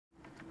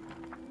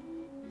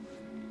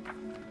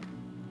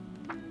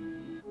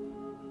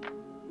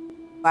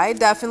I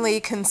definitely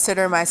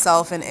consider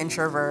myself an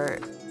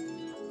introvert.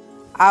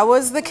 I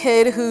was the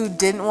kid who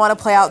didn't want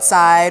to play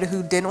outside,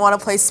 who didn't want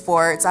to play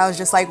sports. I was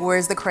just like,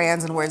 where's the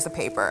crayons and where's the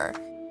paper?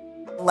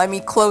 Let me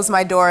close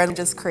my door and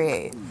just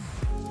create.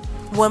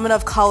 Women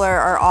of color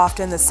are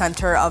often the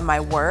center of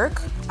my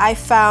work. I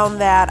found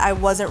that I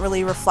wasn't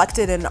really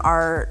reflected in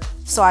art,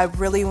 so I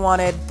really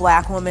wanted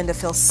Black women to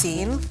feel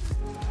seen.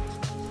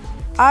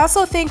 I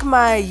also think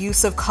my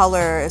use of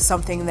color is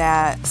something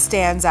that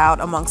stands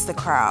out amongst the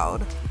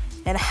crowd,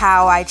 and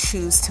how I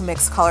choose to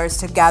mix colors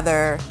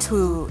together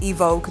to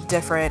evoke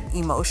different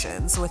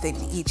emotions within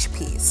each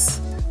piece.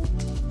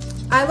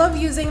 I love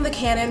using the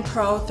Canon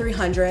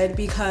Pro-300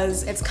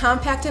 because it's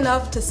compact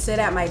enough to sit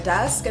at my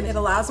desk and it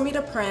allows me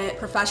to print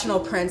professional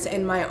prints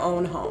in my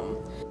own home.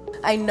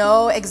 I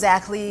know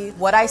exactly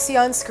what I see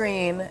on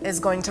screen is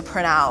going to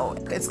print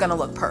out. It's gonna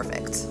look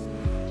perfect.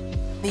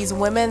 These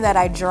women that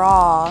I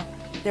draw,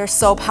 they're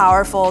so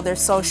powerful, they're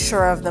so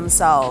sure of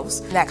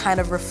themselves. That kind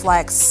of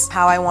reflects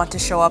how I want to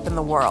show up in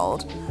the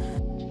world.